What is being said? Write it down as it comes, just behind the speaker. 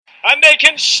and they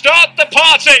can start the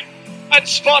party at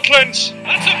Scotland.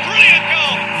 That's a brilliant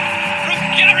goal from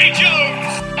Gary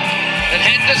Jones. And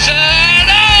Henderson,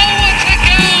 what a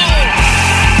goal!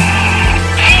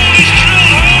 Goal is drilled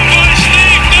home by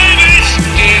Steve Davis.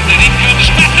 And then in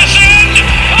comes Matheson.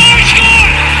 Oh, he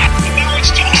scored! And now it's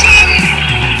Thompson.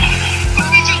 That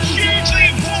is a hugely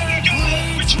important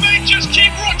goal which may just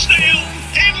keep Rochdale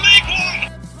in League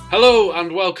One. Hello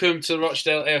and welcome to the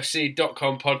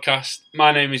RochdaleAFC.com podcast.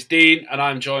 My name is Dean and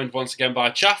I'm joined once again by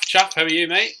Chaff. Chaff, how are you,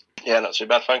 mate? Yeah, not too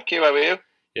bad, thank you. How are you?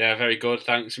 Yeah, very good,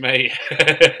 thanks, mate.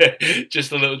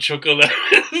 Just a little chuckle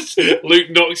there. Luke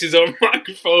knocks his own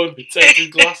microphone, takes his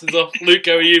glasses off. Luke,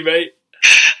 how are you, mate?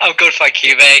 I'm good, thank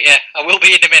you, mate. Yeah, I will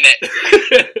be in a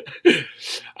minute.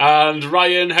 And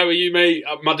Ryan, how are you, mate?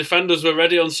 My defenders were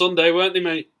ready on Sunday, weren't they,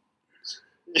 mate?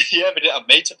 Yeah, we didn't have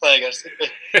me to play against, did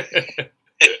we?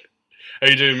 How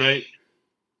you doing, mate?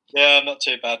 Yeah, I'm not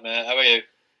too bad, mate. How are you?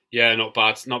 Yeah, not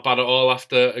bad. Not bad at all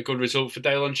after a good result for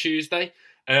Dale on Tuesday.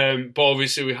 But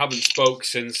obviously we haven't spoke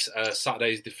since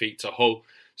Saturday's defeat to Hull.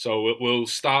 So we'll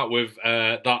start with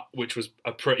that, which was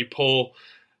a pretty poor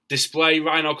display.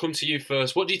 Ryan, I'll come to you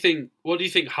first. What do you think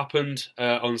happened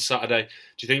on Saturday?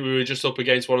 Do you think we were just up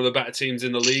against one of the better teams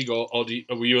in the league, or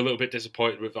were you a little bit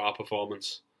disappointed with our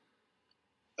performance?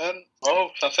 I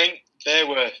think they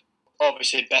were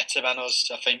obviously better than us.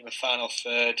 I think the final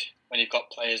third, when you've got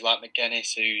players like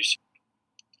McGuinness, who's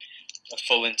a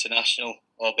full international,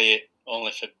 albeit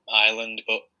only for Ireland,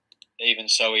 but even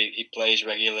so, he plays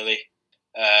regularly.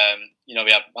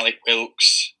 We had Malik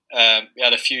Wilkes. We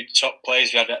had a few top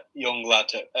players. We had a young lad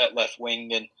at left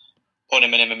wing and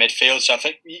Punneman in the midfield. So I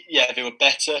think, yeah, they were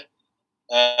better.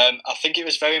 I think it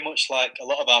was very much like a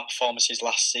lot of our performances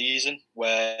last season,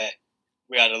 where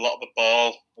we had a lot of the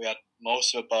ball. We had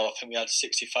most of the ball. I think we had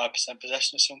 65%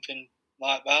 possession or something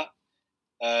like that,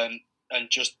 and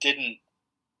just didn't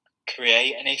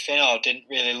create anything, or didn't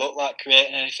really look like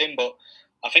creating anything. But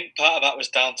I think part of that was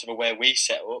down to the way we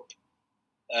set up.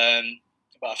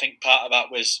 But I think part of that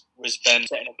was them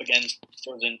setting up against us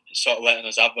and sort of letting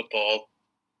us have the ball,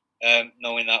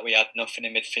 knowing that we had nothing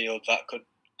in midfield that could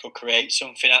create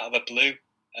something out of the blue.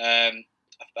 I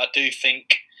do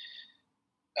think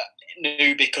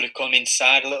Newby could have come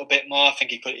inside a little bit more. I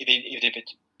think he could, if he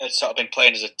had sort of been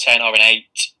playing as a 10 or an 8,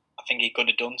 I think he could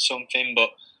have done something. But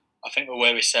I think the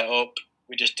way we set up,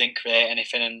 we just didn't create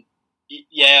anything. And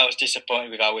yeah, I was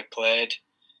disappointed with how we played.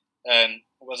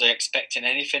 Was I expecting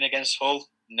anything against Hull?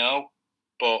 No.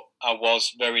 But I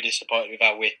was very disappointed with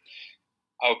how we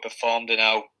performed, and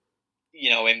how,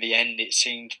 in the end it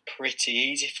seemed pretty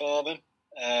easy for them.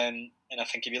 And I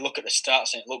think if you look at the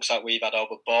stats and it looks like we've had all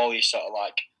the ball, you sort of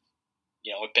like,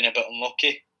 we've been a bit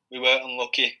unlucky. We were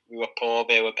unlucky. We were poor.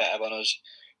 They were better than us.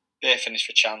 They finished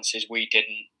for chances. We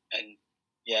didn't. And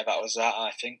yeah, that was that,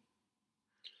 I think.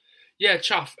 Yeah,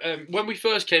 Chaff, when we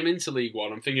first came into League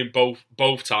One, I'm thinking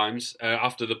both times,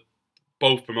 after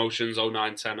both promotions,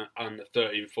 09-10 and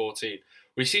 13-14,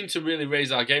 we seemed to really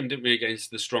raise our game, didn't we, against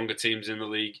the stronger teams in the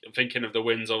league? I'm thinking of the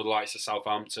wins over the likes of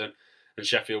Southampton and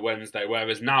Sheffield Wednesday,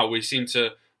 whereas now we seem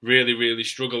to really, really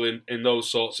struggle in those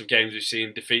sorts of games. We've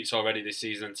seen defeats already this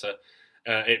season to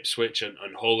Ipswich and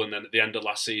Hull, and then at the end of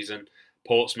last season,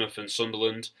 Portsmouth and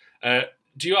Sunderland.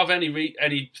 Do you have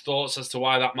any thoughts as to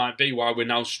why that might be, why we're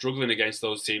now struggling against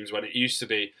those teams when it used to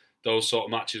be those sort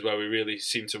of matches where we really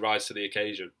seem to rise to the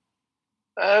occasion?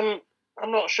 I'm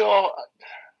not sure.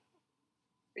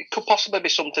 It could possibly be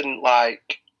something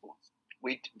like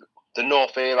the no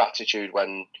fear attitude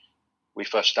when we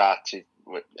first started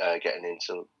getting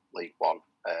into League One.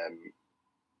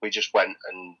 We just went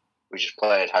and we just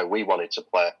played how we wanted to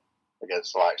play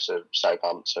against the likes of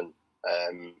Southampton.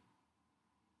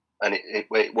 And it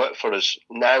worked for us.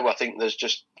 Now I think there's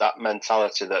just that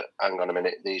mentality that, hang on a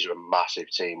minute, these are a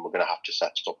massive team, we're going to have to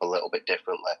set up a little bit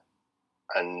differently.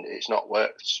 And it's not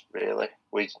worked, really.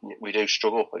 We do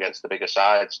struggle against the bigger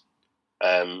sides.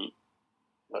 But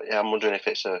yeah, I'm wondering if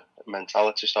it's a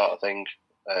mentality sort of thing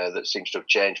that seems to have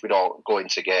changed. We don't go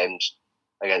into games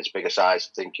against bigger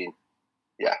sides thinking,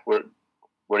 yeah,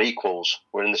 we're equals.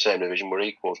 We're in the same division, we're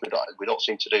equals. We don't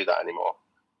seem to do that anymore.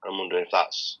 I'm wondering if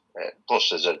that's... plus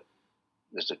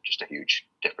there's just a huge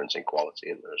difference in quality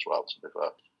in there as well, to be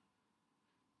fair.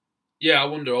 Yeah, I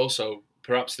wonder also,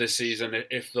 perhaps this season,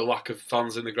 if the lack of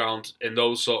fans in the ground in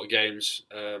those sort of games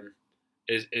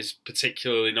is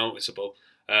particularly noticeable.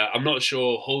 I'm not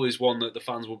sure Hull is one that the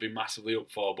fans will be massively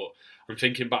up for, but I'm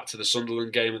thinking back to the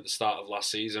Sunderland game at the start of last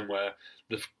season where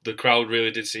the crowd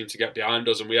really did seem to get behind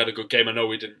us, and we had a good game. I know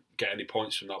we didn't get any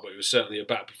points from that, but it was certainly a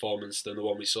better performance than the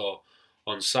one we saw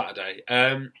on Saturday.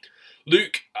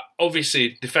 Luke,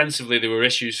 obviously, defensively there were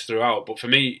issues throughout, but for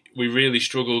me, we really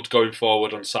struggled going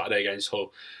forward on Saturday against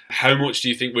Hull. How much do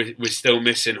you think we're still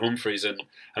missing Humphreys,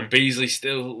 and Beasley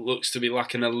still looks to be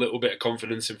lacking a little bit of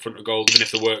confidence in front of goal, even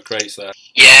if the work rate's there?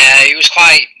 Yeah, it was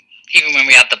quite. Even when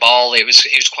we had the ball, it was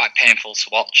quite painful to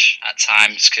watch at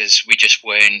times because we just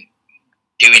weren't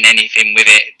doing anything with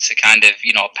it to kind of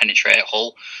penetrate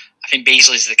Hull. I think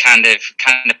Beasley's the kind of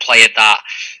player that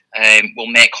will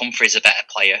make Humphreys a better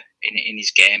player in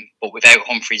his game. But without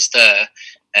Humphreys there,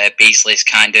 Beasley's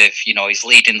kind of, he's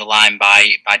leading the line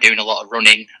by doing a lot of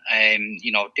running,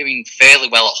 doing fairly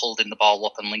well at holding the ball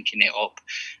up and linking it up.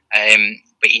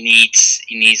 But he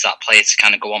needs that player to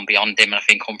kind of go on beyond him, and I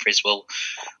think Humphreys will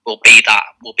be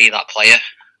that player.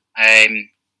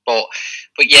 But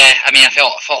yeah, I mean, I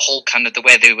thought Hull kind of the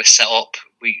way they were set up,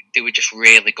 they were just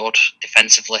really good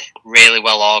defensively, really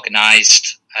well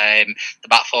organised. The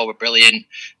back four were brilliant,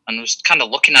 and I was kind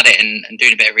of looking at it and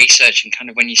doing a bit of research, and kind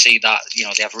of when you see that,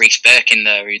 they have Reece Burke in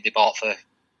there who they bought for $1.5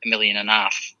 million,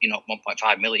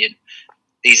 1.5 million.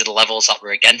 These are the levels that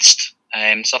we're against.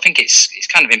 So I think it's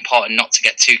kind of important not to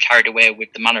get too carried away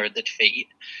with the manner of the defeat.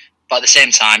 But at the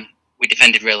same time, we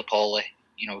defended really poorly.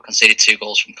 We conceded 2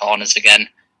 goals from corners again,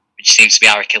 which seems to be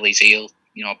our Achilles heel.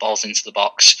 Balls into the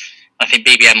box. I think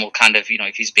BBM will kind of,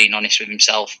 if he's being honest with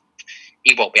himself,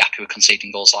 he won't be happy with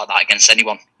conceding goals like that against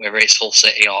anyone, whether it's Hull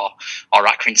City or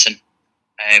Accrington.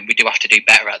 We do have to do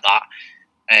better at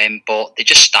that. But they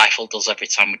just stifled us every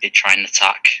time we did try and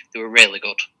attack. They were really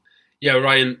good. Yeah,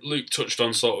 Ryan, Luke touched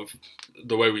on sort of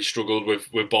the way we struggled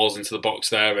with balls into the box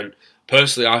there, and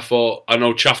personally I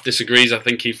know Chaff disagrees. I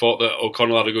think he thought that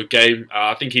O'Connell had a good game.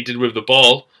 I think he did with the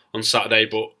ball on Saturday,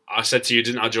 but I said to you,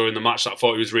 didn't I, during the match, that I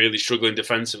thought he was really struggling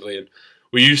defensively, and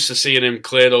we're used to seeing him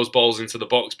clear those balls into the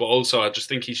box, but also I just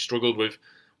think he struggled with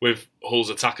Hull's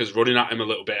attackers running at him a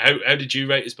little bit. How did you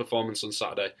rate his performance on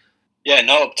Saturday? Yeah,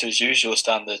 not up to his usual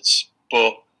standards,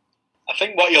 but I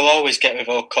think what you'll always get with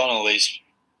O'Connell is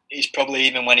he's probably,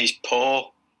 even when he's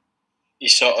poor,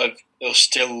 he'll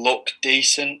still look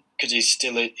decent because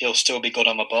he'll still be good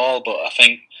on the ball. But I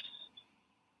think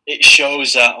it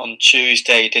shows that on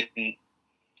Tuesday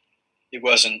he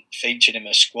wasn't featured in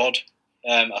the squad.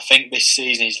 I think this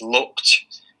season he's looked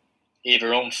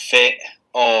either unfit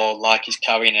or like he's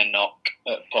carrying a knock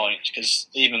at points. Because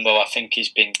even though I think he's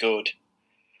been good,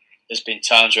 there's been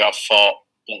times where I've thought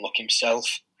he doesn't look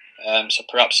himself. So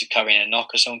perhaps he's carrying a knock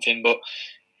or something. But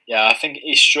yeah, I think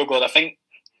he struggled. I think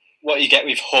what you get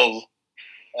with Hull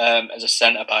as a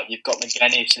centre back, you've got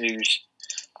McGuinness, who's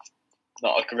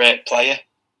not a great player,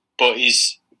 but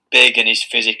he's big and he's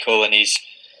physical and he's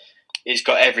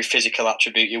got every physical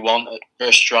attribute you want for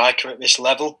a striker at this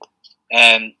level.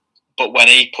 But when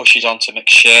he pushes onto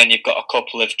McShane, you've got a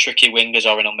couple of tricky wingers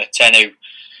or a number 10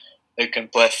 who can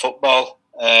play football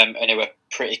and who are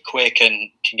pretty quick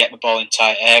and can get the ball in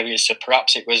tight areas. So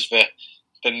perhaps it was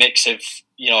the mix of,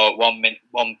 at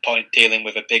one point dealing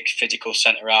with a big physical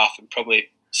centre half and probably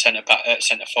centre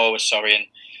forward, and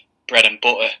bread and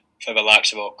butter for the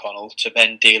likes of O'Connell, to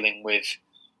then dealing with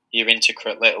your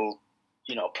intricate little,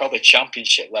 probably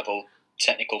championship level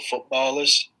technical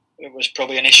footballers. It was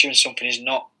probably an issue and something he's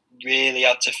not really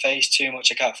had to face too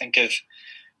much. I can't think of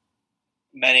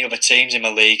many other teams in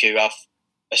the league who have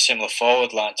a similar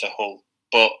forward line to Hull,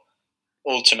 but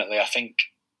ultimately I think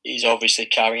he's obviously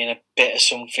carrying a bit of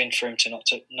something for him to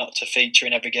not to feature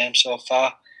in every game so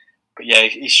far. But yeah,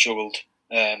 he struggled.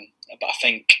 But I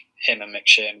think him and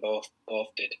McShane both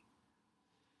did.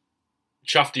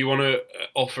 Chaff, do you want to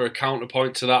offer a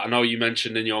counterpoint to that? I know you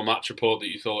mentioned in your match report that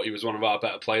you thought he was one of our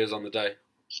better players on the day.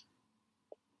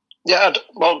 Yeah,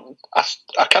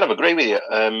 I kind of agree with you.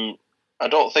 I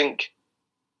don't think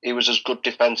he was as good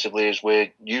defensively as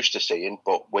we're used to seeing,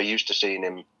 but we're used to seeing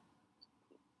him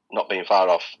not being far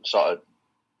off sort of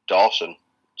Dawson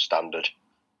standard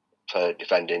for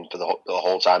defending for the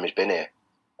whole time he's been here.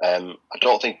 I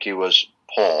don't think he was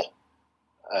poor.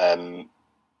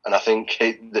 And I think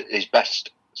his best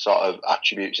sort of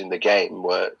attributes in the game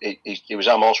were he was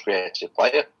our most creative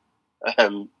player,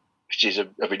 which is a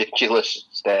ridiculous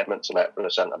statement to make for a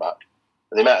centre-back.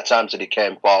 The amount of times that he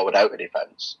came forward out of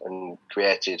defence and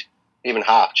created even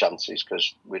half chances,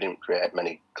 because we didn't create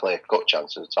many clear-cut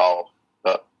chances at all,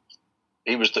 but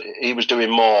he was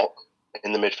doing more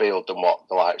in the midfield than what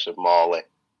the likes of Morley,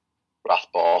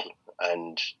 Rathbone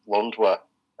and Lund were,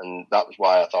 and that was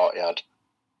why I thought he had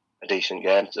a decent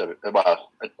game,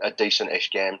 a decent-ish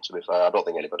game, to be fair. I don't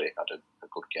think anybody had a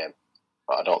good game,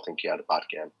 but I don't think he had a bad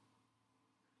game.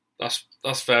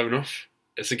 That's fair enough.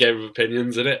 It's a game of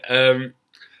opinions, isn't it?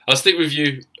 I'll stick with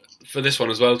you, for this one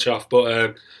as well, Chaff.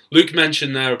 But Luke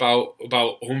mentioned there about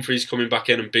Humphreys coming back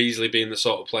in and Beasley being the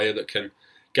sort of player that can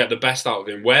get the best out of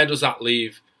him. Where does that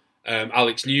leave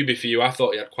Alex Newby for you? I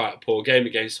thought he had quite a poor game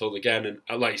against Hull again,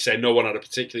 and like you say, no one had a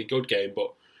particularly good game.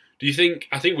 But do you think?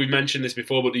 I think we've mentioned this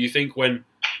before, but do you think when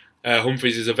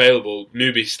Humphreys is available,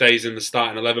 Newby stays in the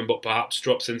starting 11, but perhaps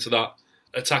drops into that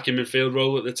attacking midfield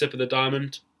role at the tip of the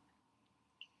diamond?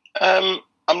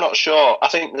 I'm not sure. I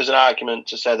think there's an argument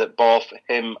to say that both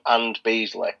him and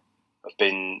Beasley have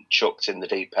been chucked in the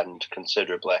deep end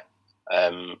considerably,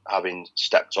 having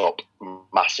stepped up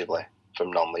massively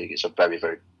from non-league. It's a very,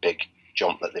 very big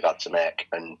jump that they've had to make,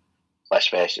 and let's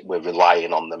face it, we're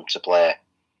relying on them to play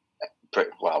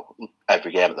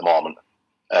every game at the moment,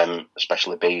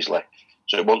 especially Beasley.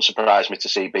 So it wouldn't surprise me to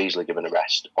see Beasley given a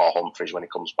rest or Humphreys when he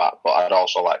comes back, but I'd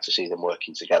also like to see them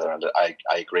working together, and I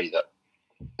agree that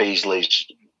Beasley's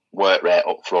work rate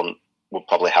up front would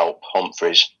probably help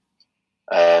Humphreys,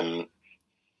 and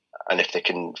if they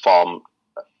can form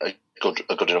a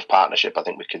good enough partnership, I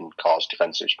think we can cause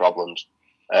defensive problems.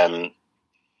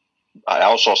 I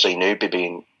also see Newby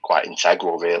being quite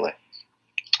integral, really,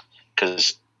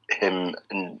 because him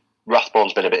and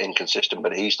Rathbone's been a bit inconsistent,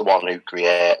 but he's the one who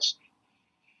creates.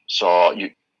 So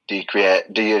do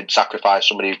you sacrifice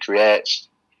somebody who creates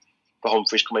for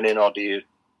Humphreys coming in, or do you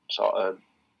sort of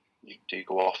do you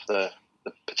go off the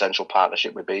potential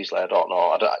partnership with Beasley? I don't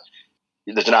know.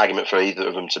 There's an argument for either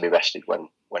of them to be rested when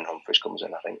Humphreys comes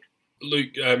in, I think.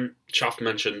 Luke, Chaff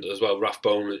mentioned as well,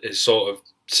 Rathbone is sort of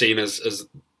seen as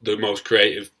the most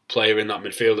creative player in that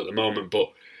midfield at the moment,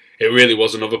 but it really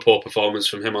was another poor performance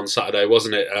from him on Saturday,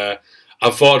 wasn't it? I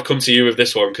thought I'd come to you with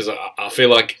this one because I feel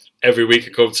like every week I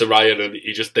come to Ryan and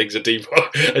he just digs a deeper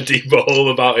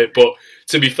hole about it. But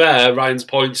to be fair, Ryan's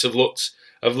points have looked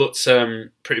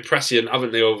pretty prescient,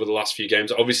 haven't they, over the last few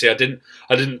games? Obviously, I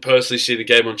didn't personally see the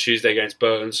game on Tuesday against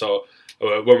Burton, so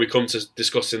when we come to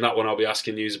discussing that one, I'll be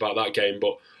asking you about that game.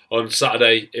 But on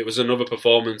Saturday, it was another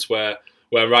performance where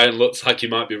Ryan looks like he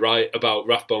might be right about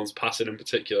Rathbone's passing in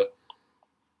particular.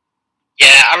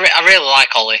 Yeah, I really like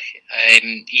Ollie.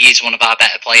 He is one of our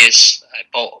better players,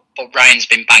 but Ryan's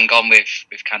been bang on with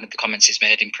kind of the comments he's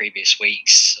made in previous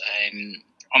weeks.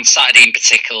 On Saturday in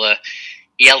particular,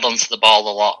 he held onto the ball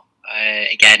a lot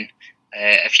again,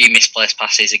 a few misplaced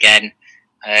passes again,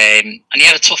 and he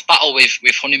had a tough battle with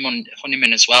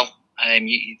Honeyman as well.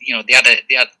 They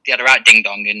had a right ding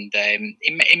dong, and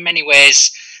in many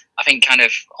ways, I think kind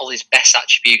of all his best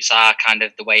attributes are kind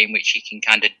of the way in which he can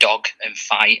kind of dog and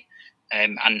fight.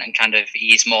 And kind of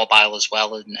he's mobile as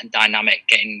well and dynamic,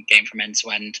 getting from end to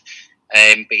end.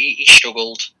 But he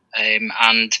struggled, and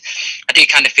I do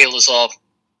kind of feel as though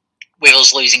with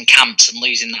us losing Camps and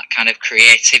losing that kind of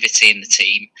creativity in the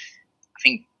team, I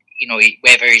think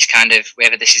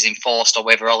whether this is enforced or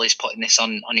whether Ollie's putting this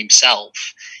on himself,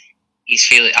 he's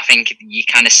feeling. I think you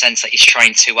kind of sense that he's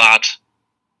trying too hard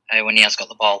when he has got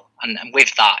the ball, and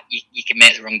with that you can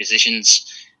make the wrong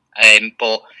decisions.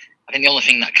 But I think the only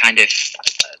thing that kind of,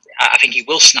 I think he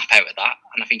will snap out of that,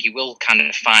 and I think he will kind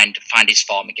of find his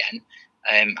form again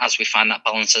as we find that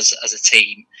balance as a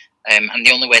team. And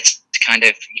the only way to kind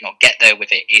of get there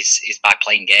with it is by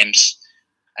playing games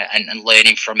and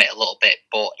learning from it a little bit.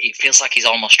 But it feels like he's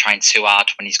almost trying too hard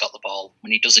when he's got the ball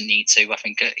when he doesn't need to. I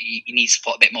think he needs to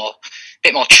put a bit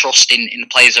more trust in the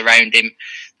players around him.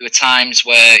 There were times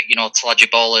where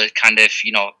Talajibola kind of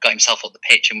got himself up the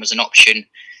pitch and was an option.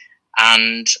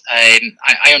 And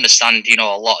I understand, a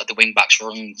lot of the wing-backs'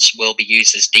 runs will be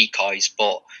used as decoys,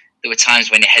 but there were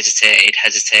times when he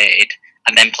hesitated,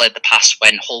 and then played the pass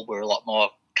when Hull were a lot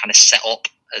more kind of set up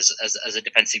as a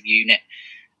defensive unit.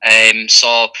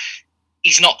 So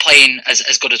he's not playing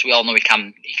as good as we all know he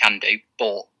can do,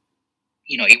 but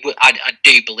I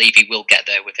do believe he will get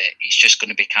there with it. It's just going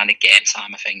to be kind of game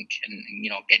time, I think, and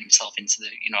getting himself into the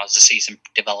as the season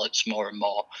develops more and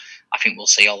more, I think we'll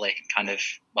see Ollie kind of,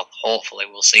 hopefully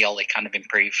we'll see Ollie kind of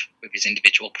improve with his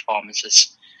individual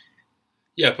performances.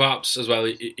 Yeah, perhaps as well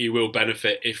he will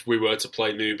benefit if we were to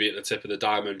play Newby at the tip of the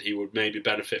diamond. He would maybe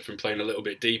benefit from playing a little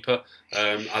bit deeper,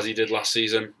 as he did last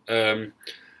season.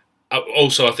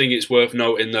 Also, I think it's worth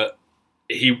noting that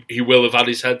he will have had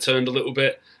his head turned a little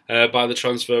bit by the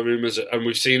transfer rumours, and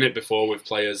we've seen it before with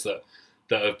players that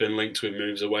have been linked with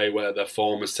moves away where their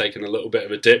form has taken a little bit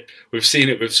of a dip. We've seen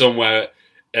it with some where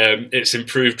it's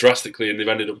improved drastically and they've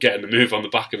ended up getting the move on the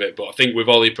back of it, but I think with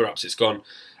Ollie perhaps it's gone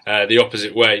the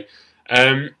opposite way.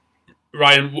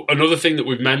 Ryan, another thing that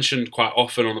we've mentioned quite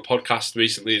often on the podcast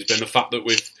recently has been the fact that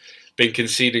we've been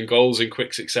conceding goals in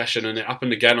quick succession, and it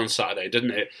happened again on Saturday,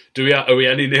 didn't it? Are we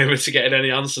any nearer to getting any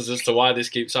answers as to why this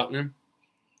keeps happening?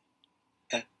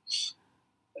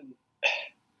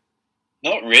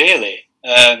 Not really.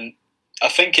 I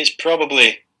think it's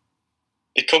probably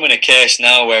becoming a case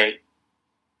now where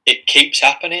it keeps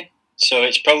happening. So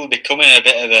it's probably becoming a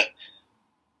bit of a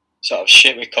sort of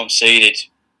shit we conceded.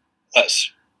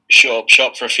 Let's shut up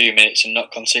shop for a few minutes and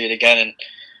not concede again, and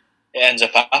it ends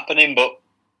up happening. But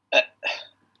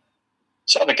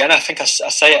sort of again, I think I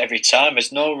say it every time.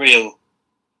 There's no real.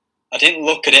 I didn't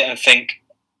look at it and think,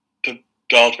 "Good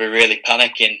God, we're really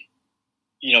panicking."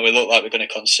 You know, we look like we're going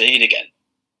to concede again.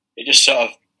 It just sort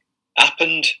of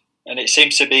happened, and it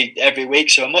seems to be every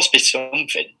week. So it must be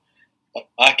something.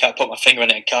 I can't put my finger on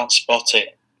it and can't spot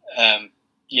it.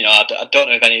 You know, I don't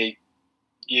know if any of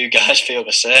you guys feel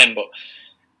the same, but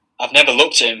I've never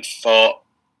looked at him and thought,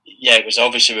 yeah, it was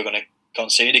obviously we're going to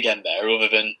concede again there, other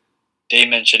than Dean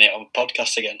mentioned it on the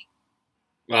podcast again.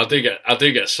 Well, I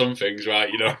do get some things right,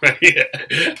 you know.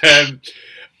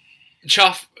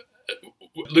 Chaff,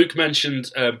 Luke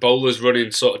mentioned bowlers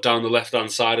running sort of down the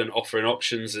left-hand side and offering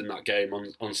options in that game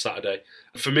on Saturday.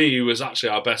 For me, he was actually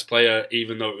our best player,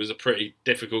 even though it was a pretty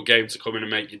difficult game to come in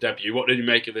and make your debut. What did you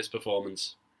make of this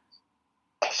performance?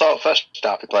 I thought first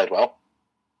half he played well.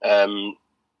 I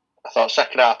thought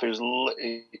second half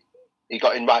he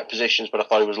got in right positions, but I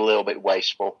thought he was a little bit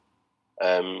wasteful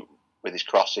with his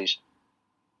crosses.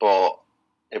 But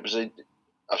it was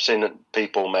I've seen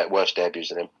people make worse debuts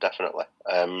than him, definitely.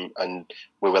 And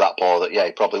we were that poor that,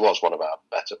 he probably was one of our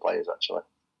better players, actually.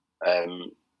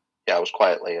 I was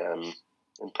quietly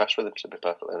impressed with him, to be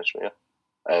perfectly honest with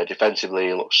you. Defensively,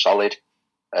 he looks solid.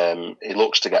 He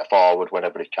looks to get forward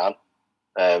whenever he can.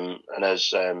 And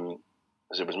as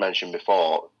it was mentioned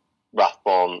before,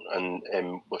 Rathbone and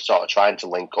him were sort of trying to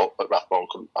link up, but Rathbone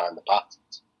couldn't find the path.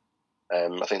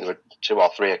 I think there were 2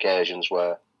 or 3 occasions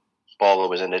where bowler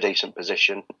was in a decent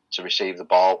position to receive the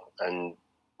ball, and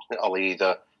Ollie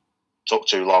either took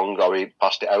too long or he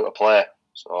passed it out of play.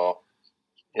 So,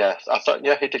 I thought,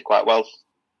 he did quite well.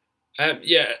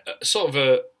 Sort of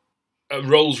a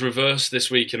roles reversed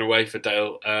this week in a way for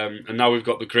Dale, and now we've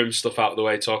got the grim stuff out of the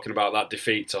way, talking about that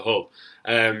defeat to Hull.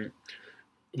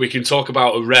 We can talk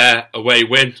about a rare away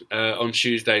win on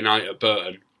Tuesday night at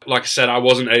Burton. Like I said, I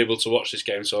wasn't able to watch this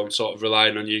game, so I'm sort of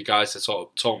relying on you guys to sort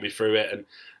of talk me through it and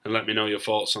let me know your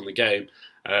thoughts on the game.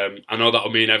 I know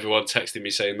that'll mean everyone texting me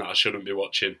saying that I shouldn't be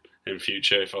watching in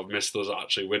future if I've missed us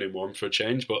actually winning one for a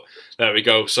change, but there we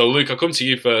go. So Luke, I'll come to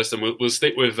you first, and we'll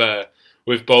stick with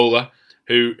Bowler,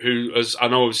 who as I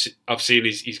know I've seen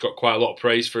he's got quite a lot of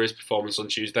praise for his performance on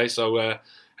Tuesday. So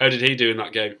how did he do in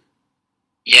that game?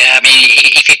 Yeah, I mean,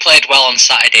 if he played well on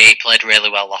Saturday, he played really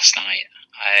well last night.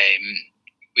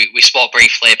 We spoke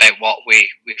briefly about what we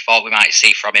thought we might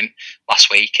see from him last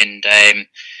week, and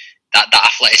that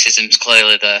athleticism is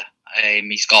clearly there.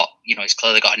 He's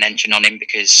clearly got an engine on him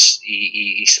because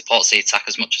he supports the attack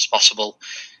as much as possible.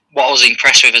 What I was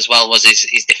impressed with as well was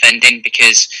his defending,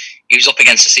 because he was up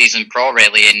against a seasoned pro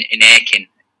really in Aiken,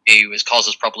 who has caused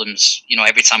us problems.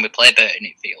 Every time we play Burton,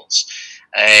 it feels.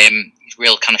 He's a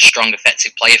real kind of strong,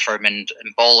 effective player for him, and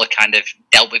Bowler kind of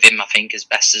dealt with him, I think, as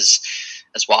best as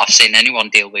what I've seen anyone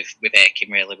deal with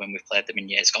Aiken, really, when we've played them in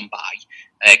years gone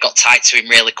by. Got tight to him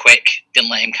really quick, didn't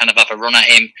let him kind of have a run at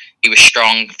him. He was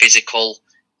strong, physical.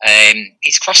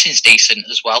 His crossing's decent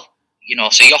as well,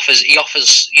 so he offers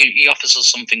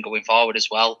us something going forward as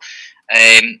well.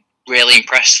 Really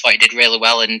impressed, thought he did really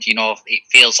well, and it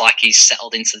feels like he's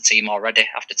settled into the team already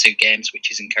after 2 games,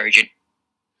 which is encouraging.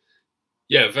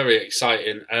 Yeah, very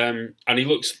exciting. And he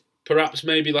looks perhaps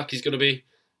maybe like he's going to be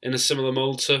in a similar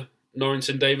mould to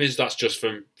Norrington Davies. That's just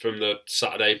from the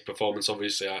Saturday performance.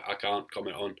 Obviously, I can't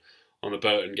comment on the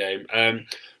Burton game.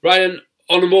 Ryan,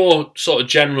 on a more sort of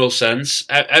general sense,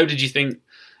 how did you think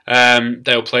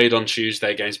Dale played on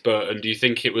Tuesday against Burton? Do you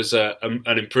think it was an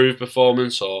improved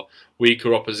performance or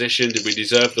weaker opposition? Did we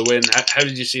deserve the win? How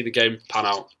did you see the game pan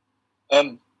out?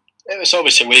 It was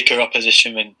obviously weaker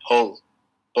opposition than Hull,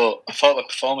 but I thought the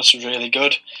performance was really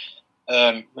good.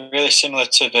 Really similar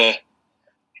to the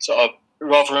sort of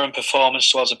Rotherham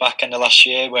performance towards the back end of last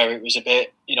year, where it was a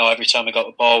bit, every time we got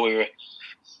the ball, we were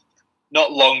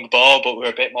not long ball, but we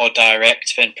were a bit more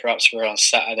direct than perhaps we were on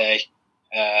Saturday.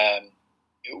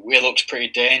 We looked pretty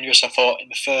dangerous. I thought in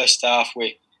the first half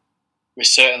we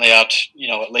certainly had,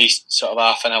 at least sort of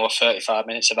half an hour, 35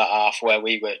 minutes, about half, where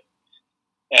we were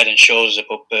head and shoulders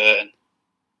above Burton.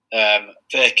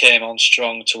 They came on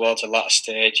strong towards the latter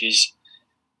stages.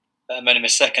 And then in the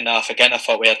second half, again, I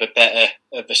thought we had the better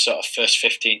of the sort of first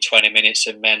 15-20 minutes,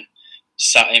 and then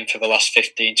sat in for the last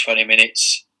 15-20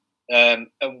 minutes. And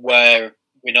where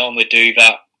we normally do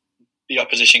that, the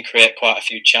opposition create quite a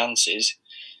few chances.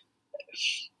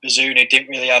 Bazunu didn't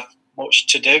really have much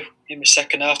to do in the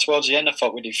second half towards the end. I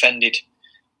thought we defended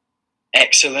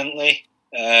excellently.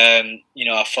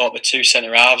 I thought the two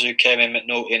centre halves who came in,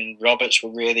 McNulty and Roberts, were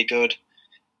really good.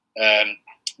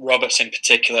 Roberts in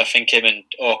particular, I think him and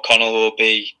O'Connell will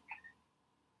be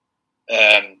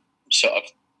sort of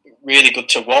really good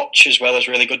to watch, as well as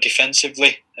really good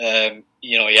defensively.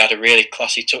 He had a really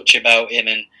classy touch about him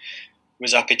and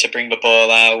was happy to bring the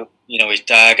ball out. His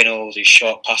diagonals, his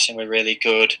short passing were really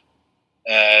good.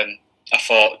 I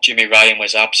thought Jimmy Ryan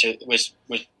was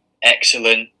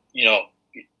excellent.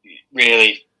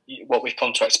 Really what we've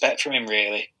come to expect from him,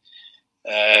 really.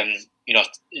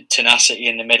 Tenacity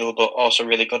in the middle, but also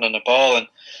really good on the ball. And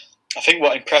I think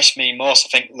what impressed me most, I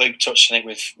think Luke touched on it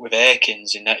with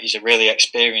Aikens, in that he's a really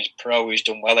experienced pro who's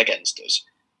done well against us.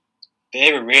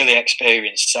 They're a really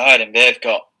experienced side, and they've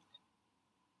got,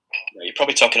 you're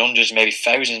probably talking hundreds, maybe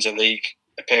thousands of league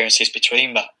appearances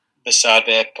between the side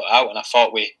they put out, and I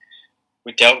thought we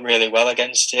dealt really well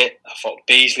against it. I thought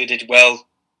Beasley did well,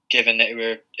 given that we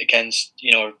were against,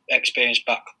 experienced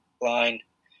back line.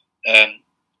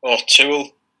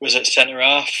 O'Toole was at centre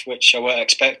half, which I weren't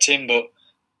expecting, but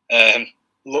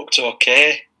looked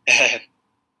okay.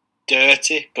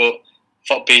 Dirty, but I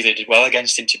thought Beasley did well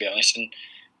against him, to be honest. And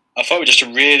I thought it was just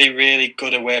a really, really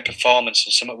good away performance,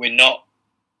 and something we're not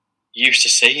used to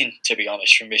seeing, to be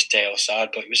honest, from this Dale side.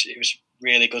 But it was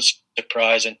really good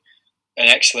surprise and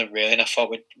excellent, really. And I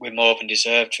thought we're more than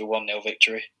deserved for 1-0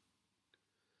 victory.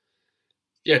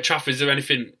 Yeah, Chaff, is there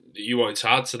anything that you wanted to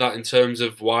add to that in terms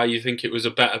of why you think it was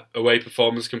a better away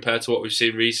performance compared to what we've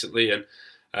seen recently? And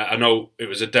I know it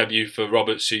was a debut for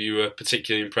Roberts, who you were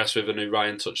particularly impressed with, and who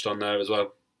Ryan touched on there as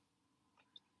well.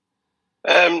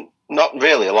 Not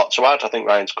really a lot to add. I think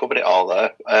Ryan's covered it all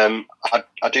there.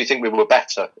 I do think we were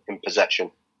better in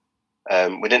possession.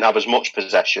 We didn't have as much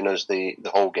possession as the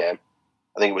whole game.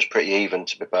 I think it was pretty even,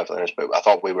 to be perfectly honest, but I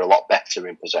thought we were a lot better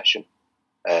in possession.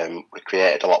 We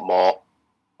created a lot more.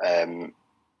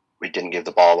 We didn't give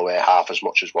the ball away half as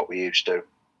much as what we used to,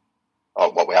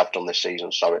 or what we have done this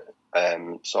season, sorry.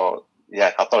 So,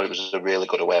 yeah, I thought it was a really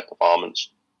good away performance.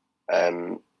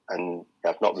 And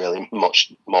I've not really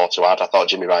much more to add. I thought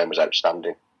Jimmy Ryan was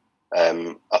outstanding.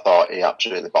 I thought he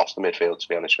absolutely bossed the midfield, to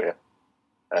be honest with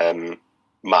you.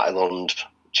 Matty Lund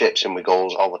chips in with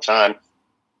goals all the time.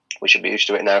 We should be used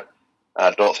to it now.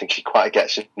 I don't think he quite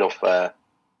gets enough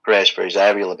praise for his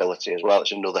aerial ability as well.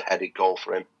 It's another headed goal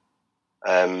for him.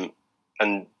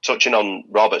 And touching on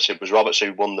Roberts, it was Roberts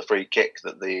who won the free kick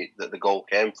that the goal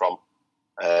came from.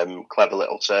 Clever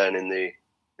little turn in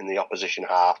the opposition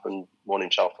half and won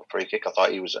himself a free kick. I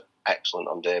thought he was excellent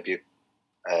on debut.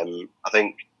 I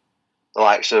think the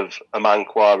likes of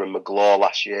Amankwa and McGlaw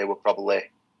last year were probably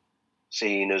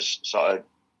seen as sort of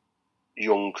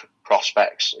young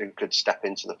prospects who could step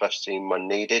into the first team when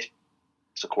needed.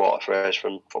 It's a quote phrase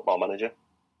from Football Manager.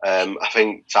 I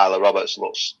think Tyler Roberts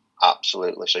looks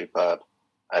absolutely superb,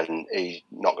 and he's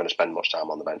not going to spend much time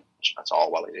on the bench at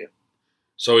all while he's here.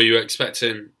 So are you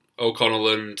expecting O'Connell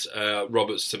and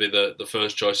Roberts to be the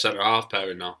first choice centre-half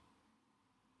pairing now?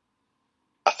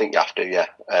 I think you have to, yeah.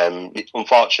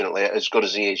 Unfortunately, as good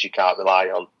as he is, you can't rely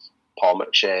on Paul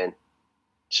McShane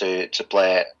to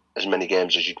play as many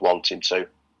games as you'd want him to.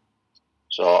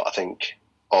 So I think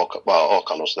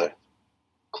O'Connell's the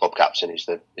club captain. He's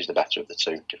the better of the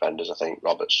two defenders. I think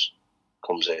Roberts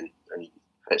comes in and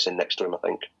fits in next to him.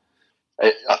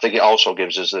 I think it also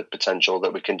gives us the potential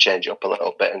that we can change it up a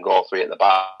little bit and go 3 at the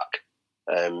back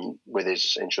with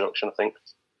his introduction, I think.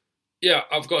 Yeah,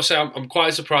 I've got to say I'm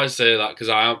quite surprised to hear that, because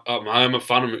I am a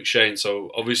fan of McShane.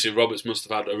 So obviously Roberts must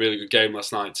have had a really good game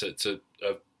last night to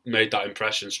have made that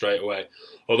impression straight away.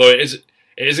 Although it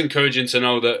is encouraging to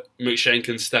know that McShane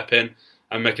can step in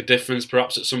and make a difference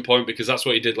perhaps at some point, because that's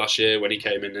what he did last year when he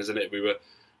came in, isn't it?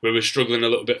 We were struggling a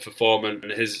little bit for form, and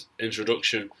his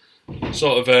introduction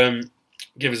sort of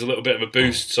give us a little bit of a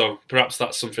boost. So perhaps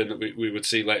that's something that we would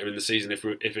see later in the season if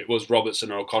it was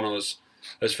Robertson or O'Connell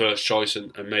as first choice,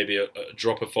 and maybe a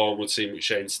drop of form would see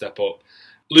McShane step up.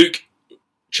 Luke,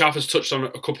 Chaff has touched on a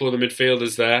couple of the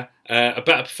midfielders there. A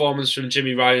better performance from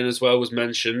Jimmy Ryan as well was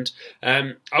mentioned.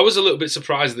 I was a little bit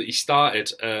surprised that he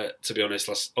started, to be honest,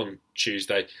 on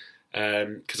Tuesday,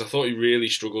 because I thought he really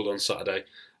struggled on Saturday.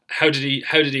 How did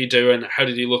he do, and how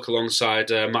did he look alongside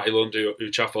Matty Lund,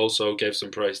 who Chaff also gave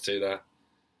some praise to there?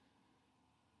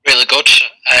 Really good.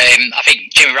 I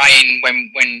think Jimmy Ryan,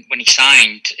 when he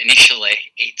signed initially,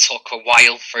 it took a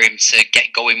while for him to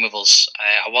get going with us.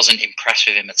 I wasn't impressed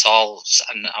with him at all,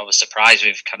 and I was surprised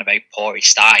with kind of how poor he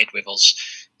started with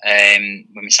us when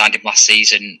we signed him last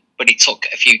season. But it took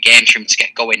a few games for him to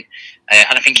get going,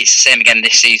 and I think it's the same again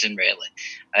this season, really.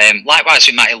 Likewise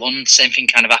with Matty Lund, same thing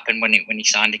kind of happened when he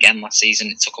signed again last season.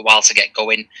 It took a while to get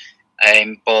going.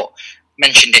 But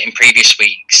mentioned it in previous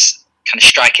weeks, kind of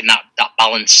striking that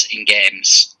balance in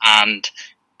games, and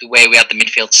the way we had the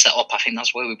midfield set up, I think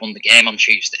that's where we won the game on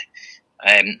Tuesday.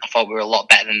 I thought we were a lot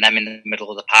better than them in the middle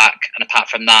of the park, and apart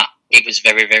from that, it was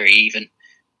very, very even.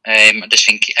 I just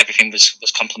think everything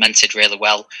was complemented really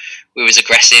well. We was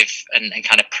aggressive and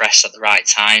kind of pressed at the right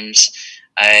times.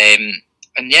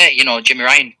 And yeah, Jimmy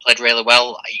Ryan played really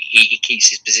well. He keeps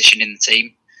his position in the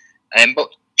team. But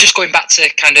just going back to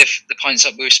kind of the points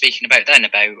that we were speaking about then,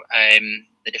 about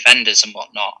the defenders and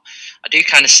whatnot, I do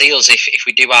kind of see us, if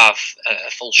we do have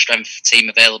a full strength team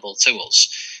available to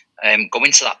us, go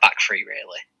into that back three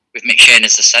really, with McShane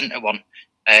as the centre one.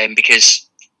 Because,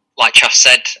 like Chaff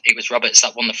said, it was Roberts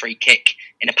that won the free kick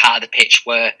in a part of the pitch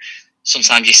where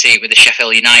sometimes you see it with the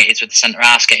Sheffield Uniteds with the centre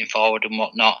halves getting forward and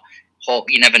whatnot. Hope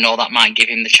you never know, that might give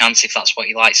him the chance if that's what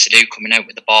he likes to do, coming out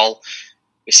with the ball.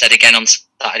 We said again on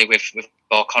Saturday with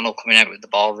O'Connell coming out with the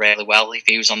ball really well. If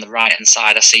he was on the right hand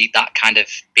side, I see that kind of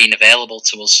being available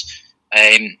to us.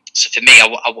 So for me,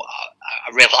 I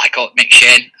really like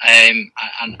McShane,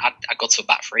 and I go to a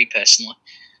back three personally.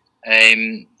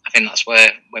 I think that's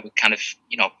where we kind of,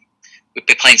 we'd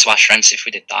be playing to our strengths if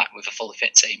we did that with a fully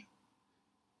fit team.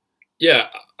 Yeah,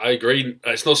 I agree.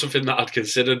 It's not something that I'd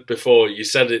considered before. You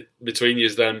said it between you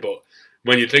then, but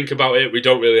when you think about it, we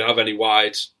don't really have any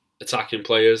wide attacking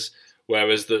players,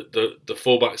 whereas the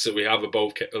fullbacks that we have are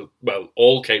both,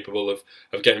 all capable of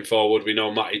getting forward. We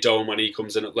know Matty Doan, when he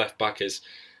comes in at left back, is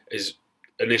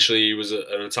initially he was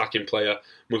an attacking player.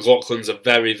 McLaughlin's a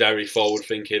very, very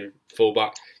forward-thinking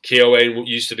fullback. Keoane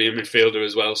used to be a midfielder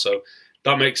as well, so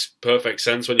that makes perfect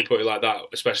sense when you put it like that,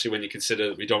 especially when you consider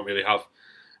that we don't really have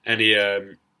any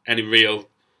real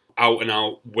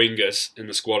out-and-out wingers in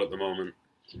the squad at the moment.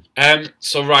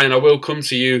 So Ryan, I will come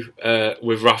to you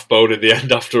with Rathbone at the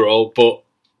end after all, but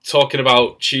talking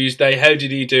about Tuesday, how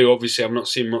did he do? Obviously, I've not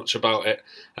seen much about it.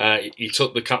 He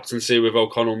took the captaincy with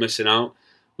O'Connell missing out.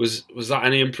 Was that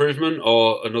any improvement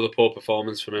or another poor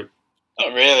performance from him?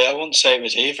 Not really. I wouldn't say it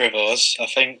was either of us. I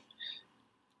think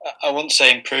I wouldn't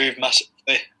say improved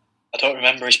massively. I don't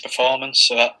remember his performance,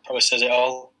 so that probably says it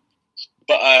all.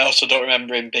 But I also don't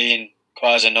remember him being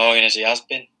quite as annoying as he has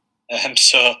been.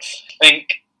 So I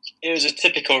think it was a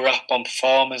typical Rathbone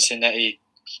performance in that he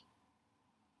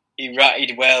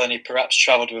ratted well and he perhaps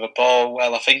travelled with a ball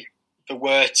well. I think there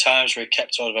were times where he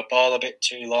kept hold of a ball a bit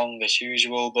too long as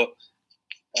usual, but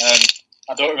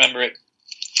I don't remember it,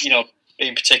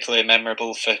 being particularly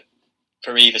memorable for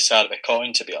either side of the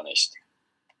coin, to be honest.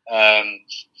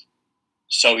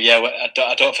 So yeah,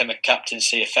 I don't think the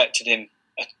captaincy affected him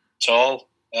at all.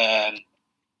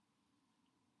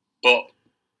 But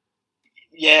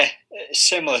yeah,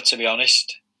 similar, to be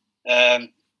honest. But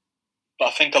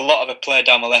I think a lot of the play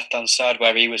down the left hand side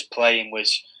where he was playing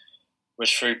was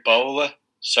through Bowler,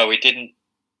 so he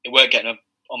weren't getting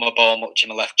on the ball much in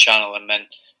the left channel, and then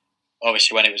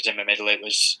obviously when it was in the middle, it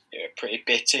was pretty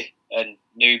bitty, and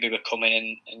Newby were coming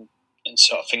in and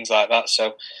sort of things like that.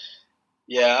 So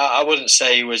yeah, I wouldn't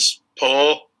say he was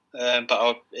poor, but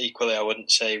I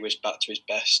wouldn't say he was back to his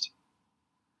best.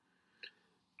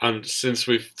 And since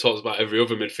we've talked about every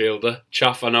other midfielder,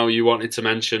 Chaff, I know you wanted to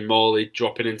mention Morley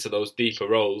dropping into those deeper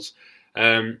roles.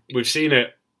 We've seen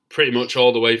it pretty much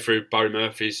all the way through Barry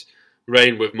Murphy's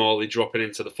reign with Morley dropping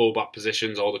into the fullback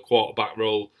positions or the quarterback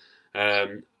role.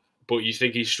 But you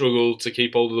think he struggled to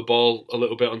keep hold of the ball a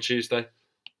little bit on Tuesday?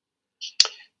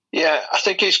 Yeah, I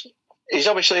think he's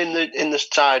obviously in the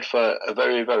side for a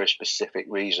very, very specific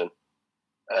reason.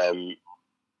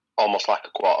 Almost like a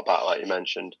quarterback, like you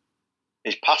mentioned.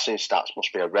 His passing stats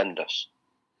must be horrendous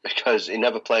because he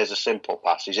never plays a simple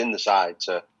pass. He's in the side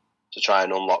to try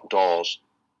and unlock doors,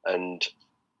 and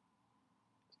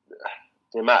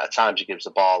the amount of times he gives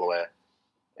the ball away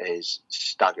is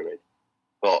staggering.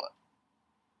 But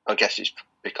I guess it's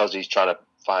because he's trying to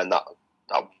find that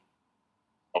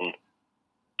on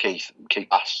key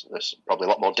pass that's probably a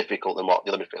lot more difficult than what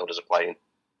the other midfielders are playing.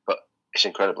 But it's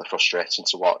incredibly frustrating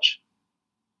to watch.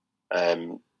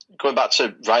 Going back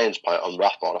to Ryan's point on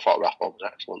Rathbone, I thought Rathbone was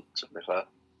excellent, to be fair.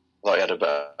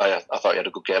 I thought he had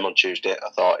a good game on Tuesday. I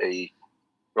thought he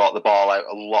brought the ball out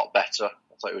a lot better.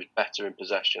 I thought he was better in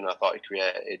possession. I thought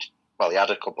he had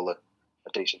a couple of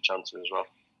decent chances as well.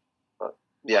 But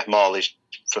yeah, Morley's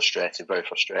frustrating, very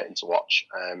frustrating to watch.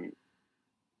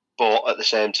 But at the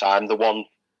same time, the one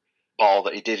ball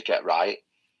that he did get right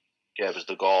gave us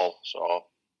the goal. So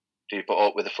do you put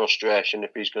up with the frustration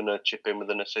if he's going to chip in with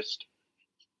an assist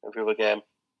every other game?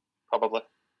 Probably.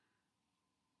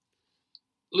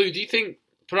 Lou, do you think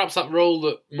perhaps that role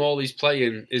that Morley's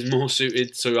playing is more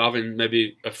suited to having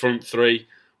maybe a front three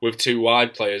with two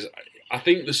wide players? I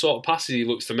think the sort of passes he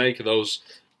looks to make are those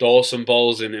Dawson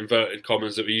balls in inverted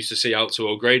commas that we used to see out to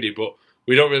O'Grady, but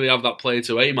we don't really have that player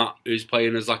to aim at who's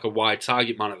playing as like a wide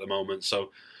target man at the moment. So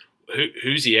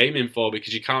who's he aiming for?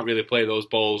 Because you can't really play those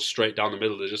balls straight down the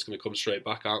middle. They're just going to come straight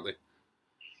back, aren't they?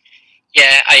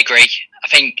 Yeah, I agree. I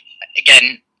think,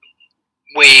 again,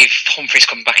 with Humphreys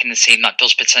coming back in the team, that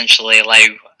does potentially allow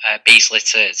Beasley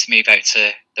to move out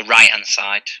to the right-hand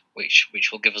side, which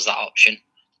will give us that option.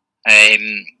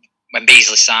 When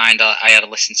Beasley signed, I had to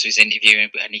listen to his interview,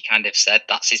 and he kind of said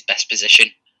that's his best position.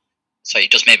 So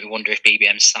it does make me wonder if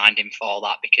BBM signed him for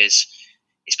that, because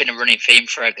it's been a running theme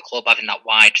throughout the club, having that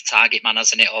wide target man,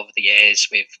 hasn't it, over the years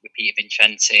with Peter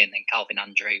Vincenti and then Calvin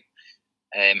Andrew.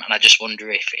 And I just wonder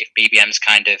if BBM's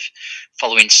kind of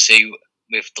following suit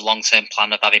with the long-term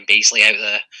plan of having Beasley out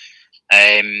there.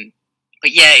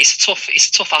 But yeah, it's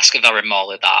a tough ask of Aaron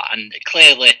Morley, that, and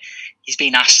clearly he's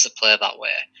been asked to play that way.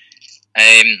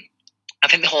 I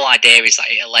think the whole idea is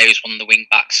that it allows one of the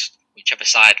wing-backs, whichever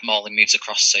side Morley moves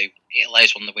across to, it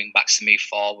allows one of the wing-backs to move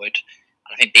forward.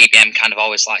 And I think BBM kind of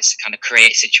always likes to kind of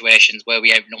create situations where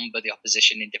we outnumber the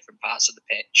opposition in different parts of the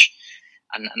pitch.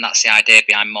 And that's the idea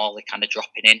behind Morley kind of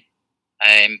dropping in.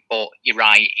 But you're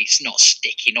right, it's not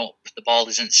sticking up. The ball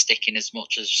isn't sticking as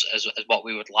much as what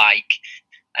we would like.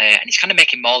 And it's kind of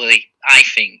making Morley, I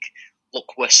think,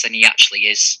 look worse than he actually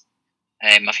is.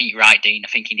 I think you're right, Dean. I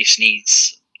think he just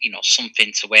needs,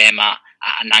 something to aim at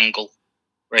an angle.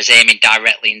 Whereas aiming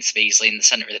directly into Beasley in the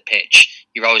centre of the pitch,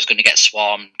 you're always going to get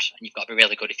swarmed, and you've got to be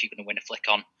really good if you're going to win a flick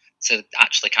on to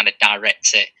actually kind of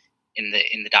direct it in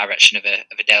the direction of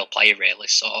a Dale player, really.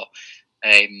 So,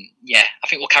 I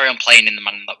think we'll carry on playing in the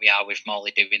manner that we are, with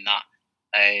Morley doing that.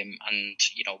 And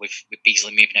with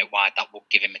Beasley moving out wide, that will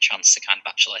give him a chance to kind of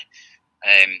actually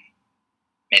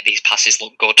make these passes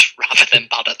look good rather than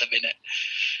bad at the minute.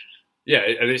 Yeah,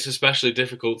 and it's especially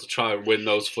difficult to try and win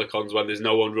those flick-ons when there's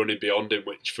no one running beyond him,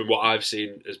 which from what I've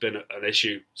seen has been an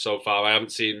issue so far. I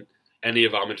haven't seen any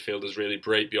of our midfielders really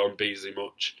break beyond Beasley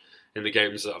much in the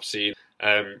games that I've seen.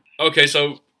 Okay,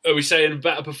 so are we saying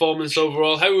better performance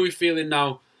overall? How are we feeling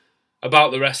now about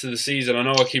the rest of the season? I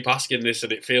know I keep asking this,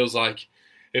 and it feels like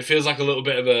a little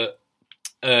bit of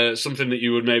a something that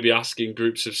you would maybe ask in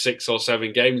groups of 6 or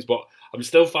 7 games, but I'm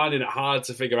still finding it hard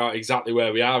to figure out exactly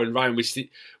where we are. And Ryan, we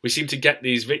seem to get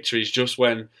these victories just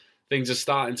when things are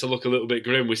starting to look a little bit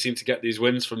grim. We seem to get these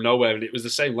wins from nowhere, and it was the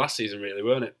same last season, really,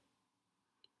 weren't it?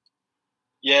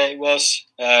 Yeah, it was.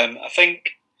 I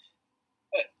think,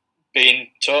 being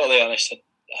totally honest,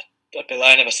 I'd be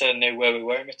lying if I said I knew where we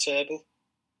were in the table.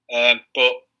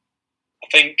 But I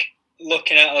think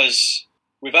looking at us,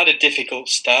 we've had a difficult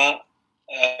start.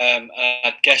 And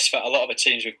I'd guess that a lot of the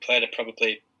teams we've played are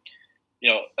probably,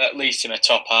 at least in the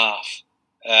top half.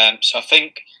 So I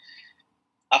think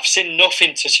I've seen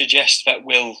nothing to suggest that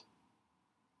we'll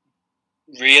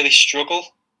really struggle.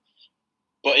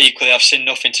 But equally, I've seen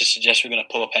nothing to suggest we're going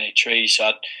to pull up any trees.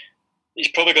 So it's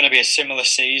probably going to be a similar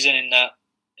season in that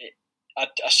I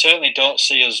certainly don't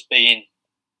see us being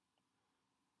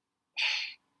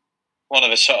one of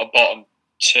the sort of bottom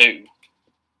 2.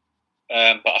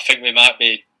 But I think we might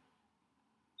be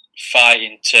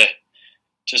fighting to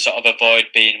sort of avoid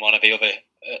being one of the other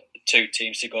 2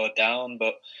 teams to go down.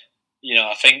 But,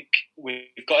 I think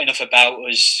we've got enough about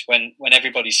us when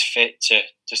everybody's fit to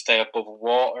stay above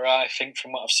water, I think,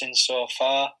 from what I've seen so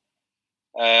far.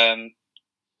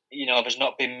 There's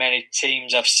not been many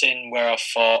teams I've seen where I've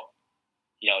thought,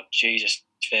 Jesus,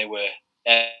 they were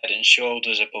head and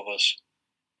shoulders above us,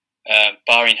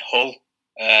 barring Hull.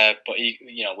 But,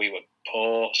 we were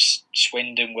poor.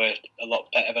 Swindon were a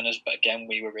lot better than us, but again,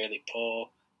 we were really poor.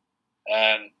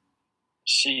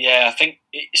 I think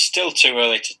it's still too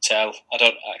early to tell. I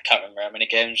can't remember how many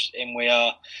games in we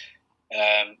are.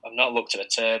 I've not looked at the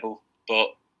table,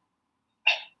 but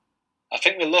I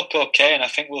think we look okay, and I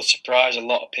think we'll surprise a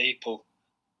lot of people.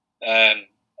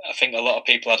 I think a lot of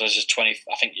people had us as 20.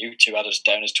 I think you two had us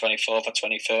down as 24th or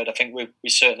 23rd. I think we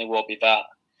certainly won't be that,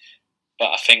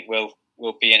 but I think we'll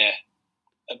be in a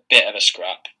bit of a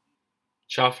scrap.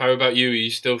 Chaff, how about you? Are you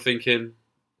still thinking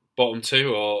bottom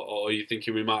 2, or are you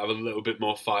thinking we might have a little bit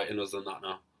more fight in us than that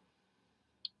now?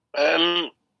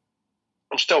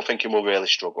 I'm still thinking we'll really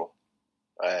struggle.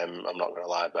 I'm not going to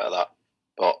lie about that,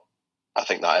 but I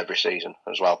think that every season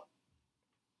as well.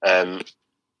 I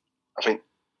think,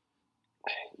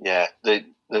 the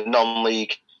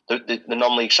non-league the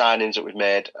non-league signings that we've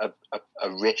made are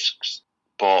risks,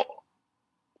 but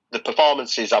the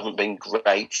performances haven't been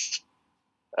great.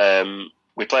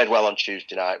 We played well on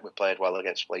Tuesday night. We played well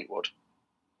against Fleetwood,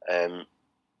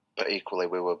 but equally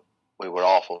we were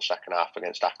awful second half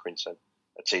against Accrington,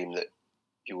 a team that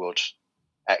you would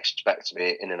expect to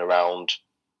be in and around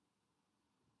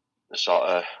the sort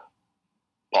of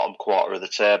bottom quarter of the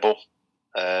table.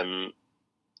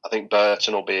 I think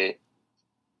Burton will be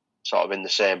sort of in the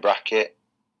same bracket.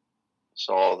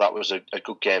 So that was a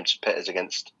good game to pit us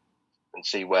against and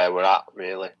see where we're at,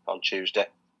 really, on Tuesday,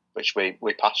 which we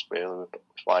passed, really, with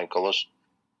flying colours.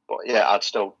 But yeah, I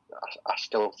still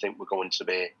think we're going to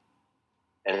be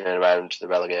in and around the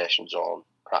relegation zone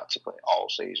practically all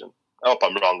season. I hope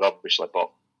I'm wrong, obviously, but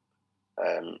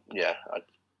yeah, I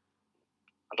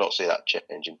don't see that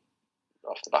changing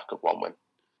off the back of one win.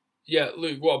 Yeah,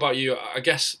 Luke, what about you? I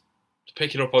guess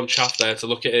picking up on Chaff there, to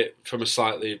look at it from a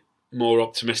slightly more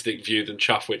optimistic view than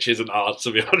Chaff, which isn't hard,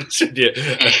 to be honest with you.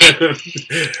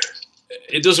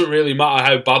 It doesn't really matter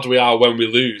how bad we are when we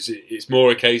lose. It's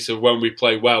more a case of when we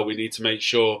play well, we need to make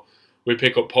sure we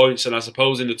pick up points. And I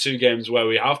suppose in the 2 games where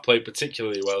we have played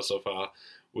particularly well so far,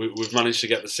 we've managed to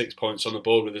get the 6 points on the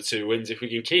board with the 2 wins. If we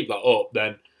can keep that up,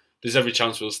 then there's every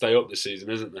chance we'll stay up this season,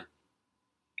 isn't there?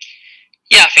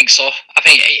 Yeah, I think so. I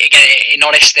think, again, in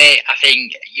honesty, I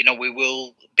think, we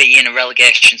will be in a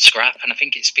relegation scrap, and I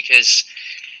think it's because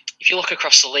if you look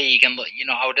across the league and look,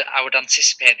 I would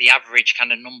anticipate the average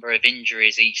kind of number of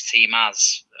injuries each team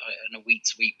has on a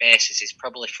week-to-week basis is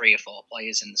probably 3 or 4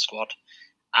 players in the squad,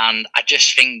 and I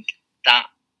just think that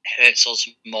hurts us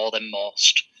more than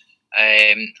most.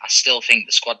 I still think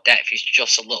the squad depth is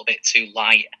just a little bit too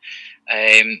light.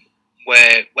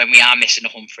 Where when we are missing a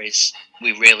Humphreys,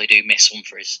 we really do miss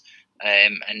Humphreys,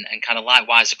 and kind of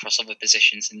likewise across other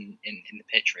positions in the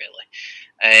pitch, really.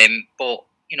 But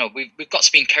we've got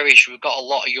to be encouraged. We've got a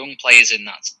lot of young players in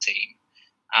that team,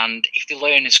 and if they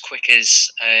learn as quick as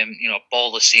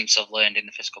Bowler seems to have learned in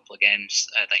the first couple of games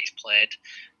that he's played,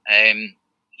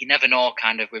 you never know,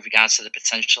 kind of with regards to the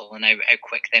potential and how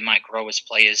quick they might grow as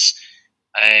players,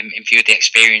 in view of the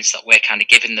experience that we're kind of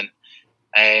giving them.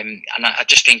 And I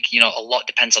just think a lot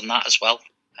depends on that as well.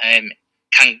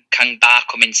 Can Barr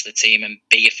come into the team and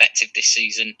be effective this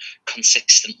season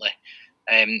consistently?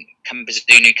 Can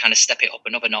Bazunu kind of step it up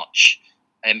another notch?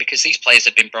 Because these players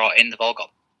have been brought in, they've all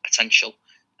got potential.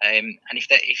 And if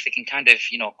they can kind of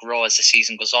grow as the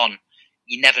season goes on,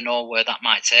 you never know where that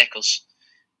might take us.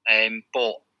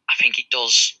 But I think it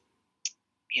does.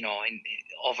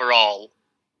 Overall,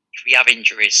 if we have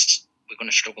injuries, we're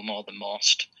going to struggle more than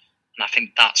most. And I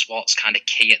think that's what's kind of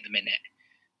key at the minute.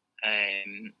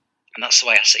 And that's the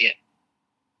way I see it.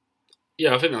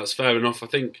 Yeah, I think that's fair enough. I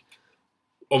think,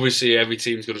 obviously, every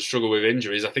team's going to struggle with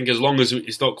injuries. I think as long as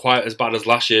it's not quite as bad as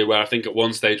last year, where I think at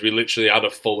one stage we literally had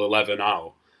a full 11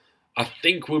 out, I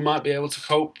think we might be able to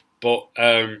cope. But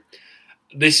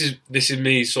this is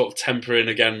me sort of tempering,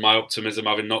 again, my optimism,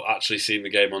 having not actually seen the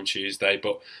game on Tuesday.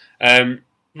 But,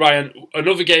 Ryan,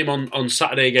 another game on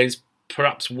Saturday against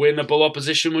perhaps winnable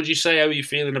opposition, would you say? How are you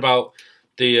feeling about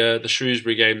the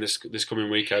Shrewsbury game this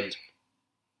coming weekend?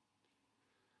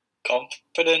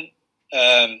 Confident.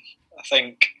 I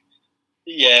think,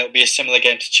 it'll be a similar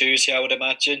game to Tuesday, I would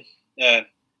imagine.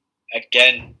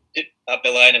 Again, at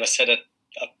Belaine, I said I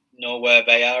know where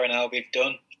they are and how we've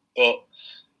done, but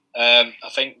I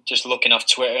think just looking off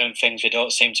Twitter and things, we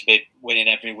don't seem to be winning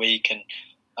every week, and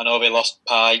I know we lost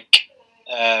Pike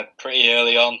pretty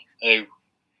early on, who,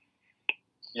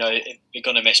 if you're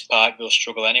going to miss Pike, we'll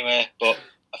struggle anyway. But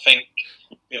I think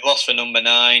we've lost for number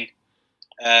 9.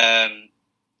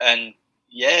 And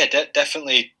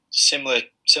definitely similar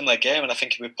game. And I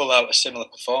think if we pull out a similar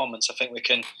performance, I think we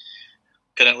can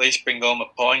at least bring home a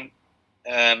point.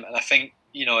 And I think,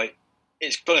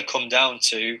 it's going to come down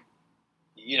to,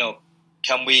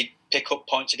 can we pick up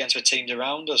points against the teams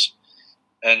around us?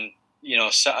 And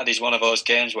Saturday's one of those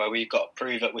games where we've got to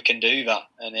prove that we can do that,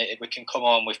 and if we can come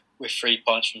on with 3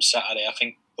 points from Saturday, I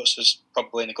think puts us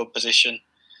probably in a good position.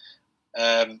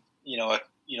 4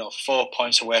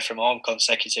 points away from home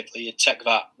consecutively, you'd take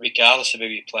that regardless of who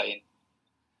you're playing.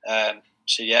 I'm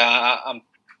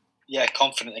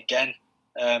confident again,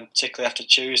 particularly after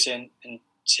Tuesday, and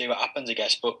see what happens, I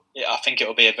guess. But I think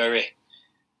it'll be a very,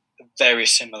 very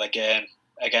similar game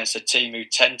against a team who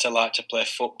tend to like to play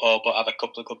football but have a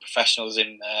couple of good professionals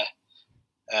in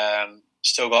there.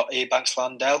 Still got Ebanks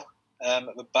Landell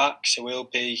at the back, so it'll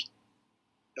be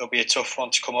a tough one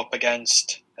to come up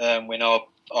against. We know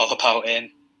all about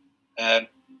him. We'll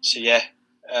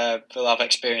have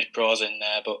experienced pros in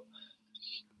there, but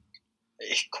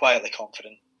quietly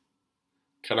confident.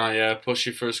 Can I push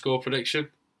you for a score prediction?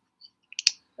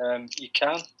 You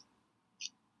can.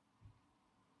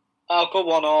 I'll go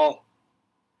 1-1.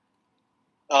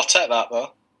 I'll take that,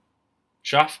 though.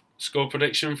 Chaff, score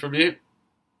prediction from you?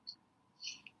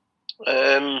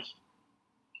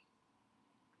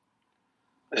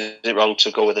 Is it wrong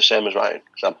to go with the same as Ryan?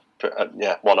 'Cause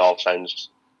 1-1 sounds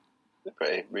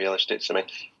pretty realistic to me.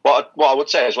 What I would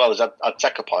say as well is I'd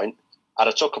take a point. I'd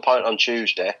have took a point on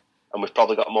Tuesday, and we've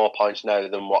probably got more points now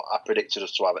than what I predicted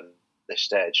us to have at this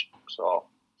stage. So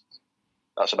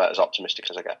that's about as optimistic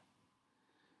as I get.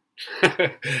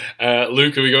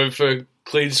 Luke, are we going for a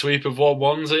clean sweep of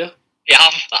 1-1s here? Yeah,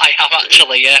 I am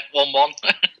actually, 1-1.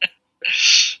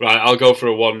 Right, I'll go for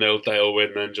a 1-0 Dale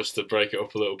win then, just to break it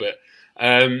up a little bit.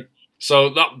 So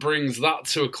that brings that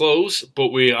to a close, but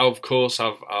we, of course,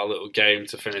 have our little game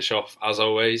to finish off, as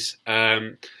always.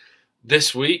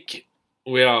 This week,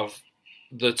 we have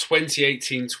the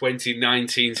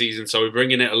 2018-2019 season, so we're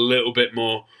bringing it a little bit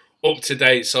more up to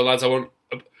date. So, lads,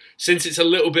 since it's a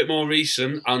little bit more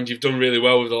recent, and you've done really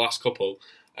well with the last couple,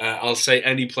 I'll say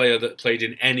any player that played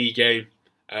in any game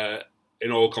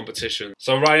in all competitions.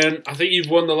 So, Ryan, I think you've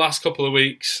won the last couple of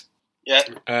weeks.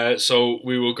 Yeah. So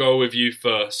we will go with you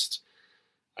first,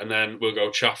 and then we'll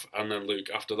go Chaff and then Luke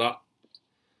after that.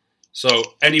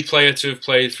 So, any player to have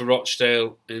played for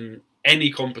Rochdale in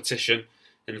any competition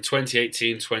in the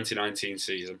 2018-2019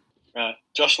 season. Right.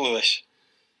 Josh Lewis.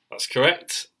 That's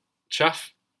correct.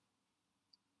 Chaff?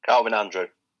 Calvin Andrew.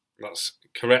 That's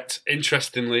correct.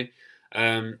 Interestingly,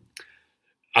 I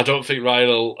don't think Ryan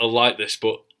will like this,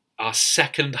 but our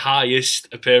second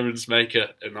highest appearance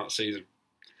maker in that season.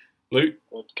 Luke?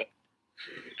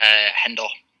 Hendor.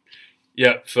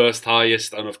 Yeah, first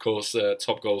highest, and of course,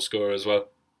 top goal scorer as well.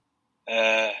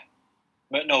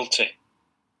 McNulty.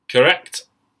 Correct.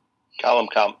 Callum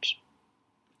Camps.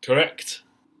 Correct.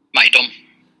 Matty Dunn.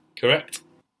 Correct.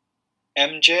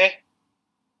 MJ.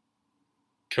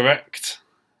 Correct.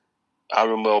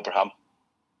 Aaron Wilbraham.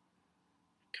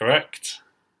 Correct.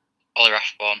 Ollie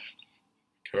Rathbone.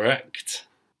 Correct.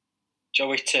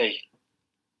 Joey T.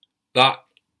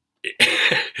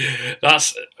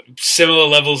 That's similar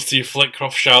levels to your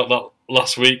Flitcroft shout that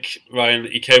last week, Ryan.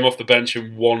 He came off the bench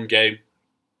in one game.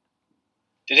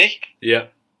 Did he? Yeah.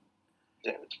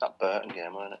 Yeah, it's that Burton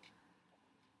game, wasn't it?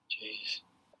 Jeez.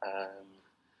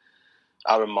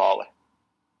 Aaron Morley.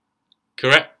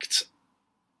 Correct.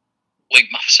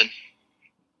 Luke Matheson.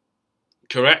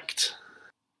 Correct.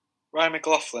 Ryan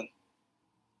McLaughlin.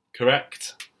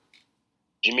 Correct.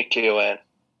 Jimmy Keown.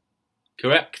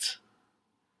 Correct.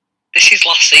 This is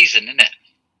last season, isn't it?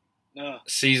 No.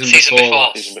 Season Season before.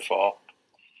 before. Season before.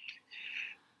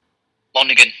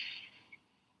 Lonigan.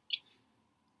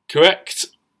 Correct.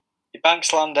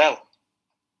 Banks Landell.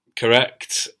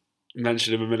 Correct.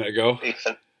 Mentioned him a minute ago.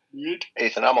 Ethan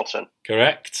Hamilton.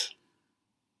 Correct.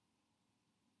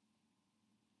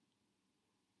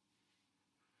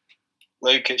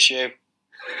 Luke, it's you.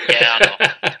 Yeah, I know.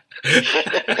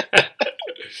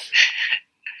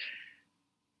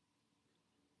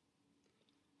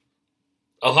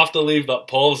 I'll have to leave that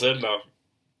pause in now.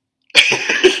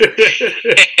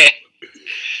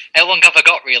 How long have I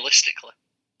got, realistically?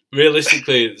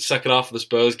 Realistically, the second half of the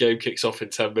Spurs game kicks off in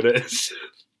 10 minutes.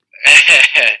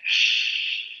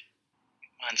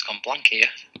 Mine's gone blank here.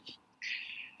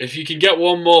 If you can get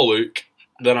one more, Luke,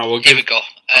 then I will Here give... we go.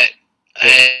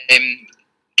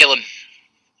 Gillen.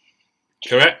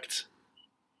 Correct.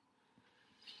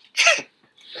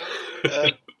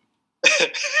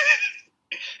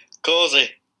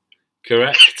 Causey.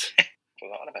 Correct.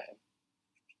 Forgotten about him.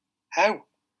 How?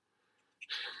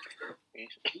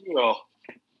 Hero.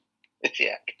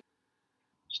 Yeah.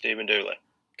 Stephen Dooley.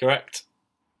 Correct.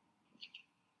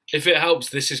 If it helps,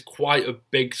 this is quite a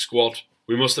big squad.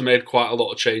 We must have made quite a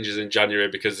lot of changes in January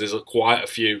because there's quite a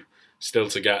few still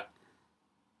to get.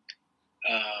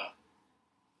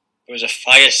 There was a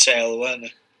fire sale,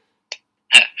 weren't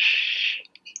there?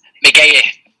 McGahey.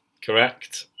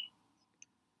 Correct.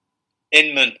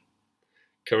 Inman.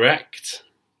 Correct.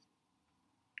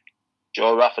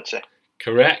 Joe Rafferty.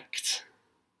 Correct.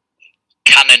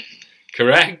 Cannon.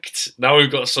 Correct. Now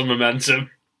we've got some momentum.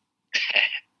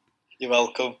 You're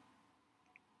welcome.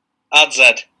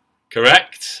 Adzed.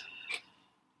 Correct.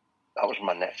 That was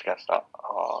my next guess. That.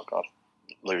 Oh, God.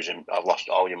 Losing. I've lost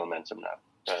all your momentum now.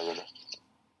 A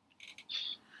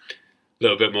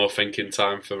little bit more thinking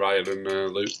time for Ryan and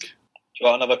Luke. Do you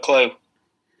want another clue?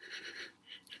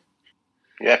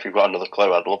 Yeah, if you've got another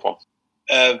clue, I'd love one.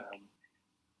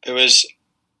 There was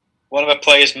one of the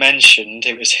players mentioned,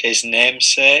 it was his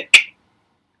namesake.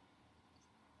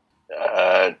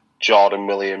 Jordan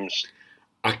Williams.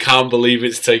 I can't believe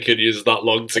it's taken you that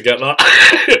long to get that.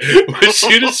 As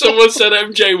soon as someone said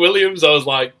MJ Williams, I was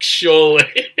like, surely.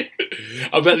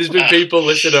 I bet there's been people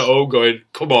listening at home going,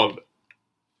 come on.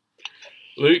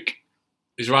 Luke,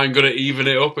 is Ryan going to even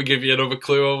it up and give you another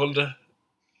clue, I wonder?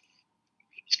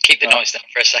 Keep the noise down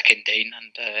for a second, Dean.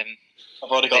 And I've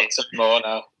already got some more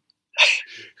now.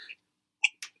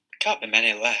 Can't be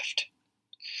many left.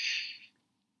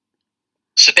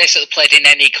 So basically played in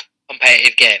any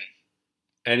competitive game.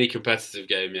 Any competitive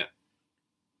game, yeah.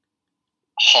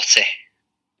 Hottie.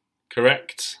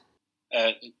 Correct.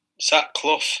 Zach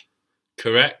Clough.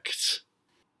 Correct.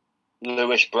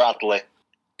 Lewis Bradley.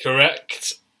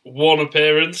 Correct. One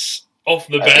appearance off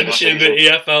the bench in the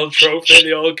EFL trophy,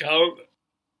 they all count.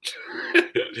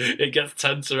 It gets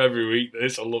tenser every week,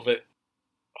 this. I love it.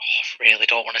 I really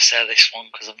don't want to say this one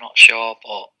because I'm not sure,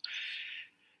 but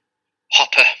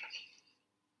Hopper.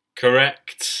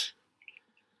 Correct.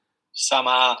 Sam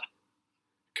Hart.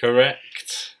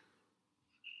 Correct.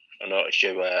 I noticed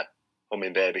you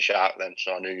humming Baby Shark then,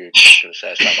 so I knew you were going to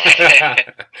say Sam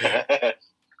Hart.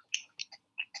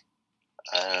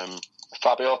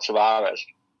 Fabio Tavares.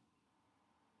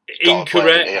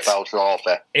 Incorrect. EFL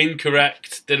trophy.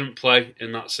 Incorrect. Didn't play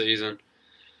in that season.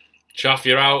 Chaff,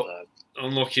 you're out.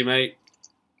 Unlucky, mate.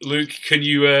 Luke, can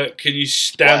you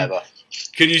stem? Whatever.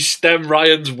 Can you stem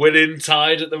Ryan's winning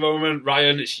tide at the moment?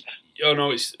 Ryan, it's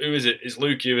who is it? It's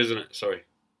Luke, you, isn't it? Sorry.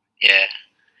 Yeah.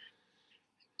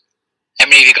 How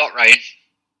many have you got, Ryan?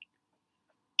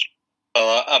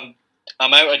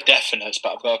 I'm out of definites,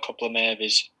 but I've got a couple of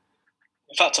maybes.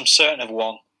 In fact, I'm certain of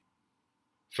one.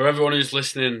 For everyone who's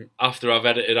listening after I've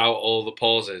edited out all the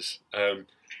pauses,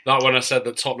 that when I said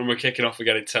that Tottenham were kicking off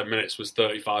again in 10 minutes was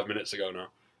 35 minutes ago now.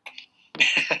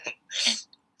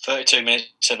 32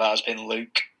 minutes of that has been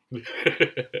Luke.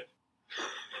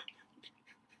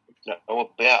 No,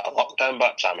 we'll be out of lockdown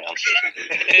back time, answers.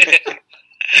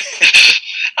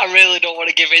 I really don't want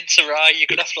to give in to Ryan. You're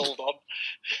going to have to hold on.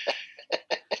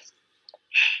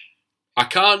 I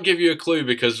can't give you a clue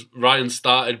because Ryan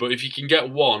started, but if you can get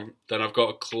one, then I've got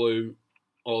a clue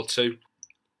or two.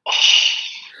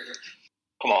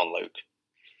 Come on, Luke.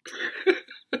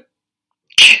 Do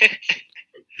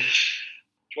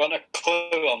you want a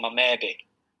clue on my maybe?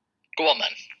 Go on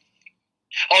then.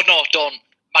 Oh no, don't.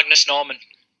 Magnus Norman.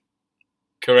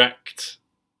 Correct.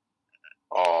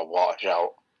 Oh, what a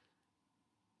shout.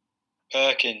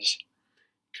 Perkins.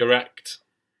 Correct.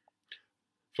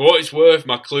 For what it's worth,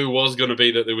 my clue was going to be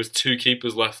that there was 2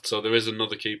 keepers left, so there is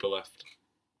another keeper left.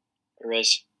 There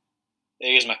is.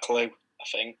 Here's my clue, I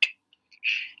think.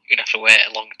 You're going to have to wait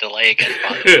a long delay again,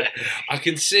 by the way.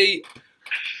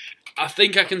 I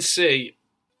think I can see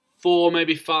 4,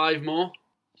 maybe 5 more.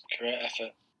 Great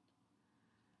effort.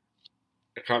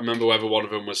 I can't remember whether one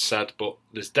of them was said, but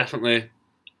there's definitely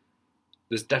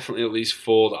at least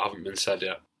 4 that haven't been said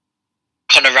yet.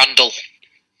 Conor Randall.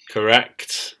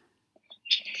 Correct.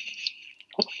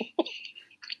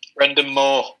 Brendan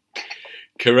Moore.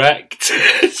 Correct.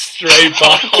 Straight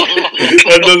back.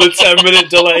 Another 10-minute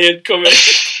delay incoming.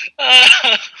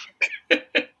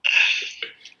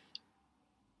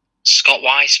 Scott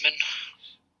Wiseman.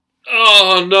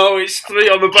 Oh no, it's 3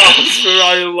 on the bounce for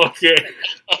Ryan Lockett.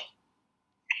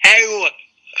 How?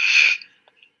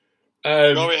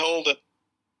 Rory Holden.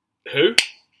 Who?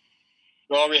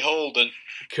 Rory Holden.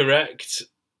 Correct.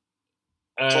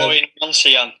 Chloe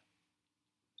Nancian.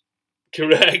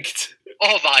 Correct.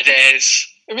 Oh my days.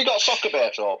 Have you got Soccer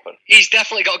Base open? He's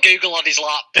definitely got Google on his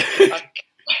lap.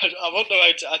 I wonder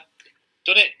how to...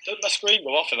 Doesn't my screen go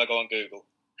off if I go on Google?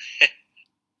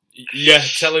 Yeah,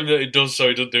 tell him that it does so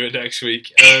he doesn't do it next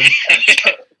week.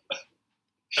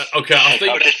 Okay, I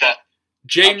think I've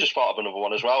just thought of another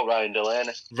one as well, Ryan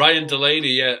Delaney. Ryan Delaney,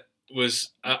 yeah,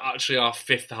 was actually our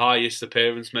 5th highest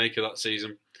appearance maker that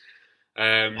season.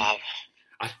 Wow.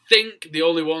 I think the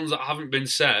only ones that haven't been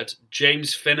said,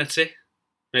 James Finnerty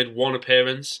made 1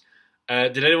 appearance.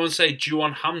 Did anyone say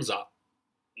Juan Hamzat?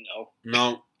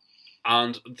 No.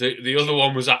 And the other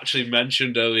one was actually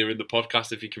mentioned earlier in the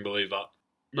podcast, if you can believe that.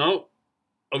 No?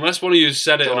 Unless one of you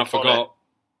said it and I forgot.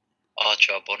 Oh,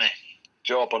 Joe Bunny.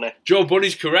 Joe Bunny. Joe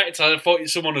Bunny's correct. I thought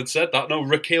someone had said that. No,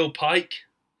 Raquel Pike.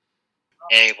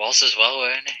 Yeah, he was as well,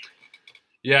 weren't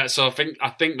he? Yeah, so I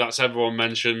think that's everyone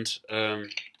mentioned.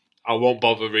 I won't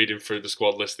bother reading through the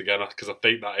squad list again because I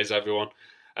think that is everyone.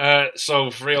 So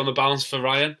 3 on the bounce for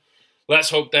Ryan. Let's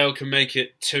hope Dale can make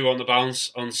it 2 on the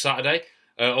bounce on Saturday.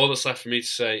 All that's left for me to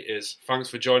say is thanks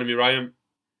for joining me, Ryan.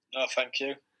 No, thank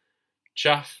you.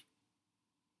 Chaff.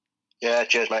 Yeah,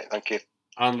 cheers, mate. Thank you.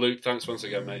 And Luke, thanks once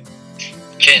again, mate.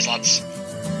 Cheers, lads.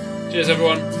 Cheers,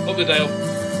 everyone. Up the Dale.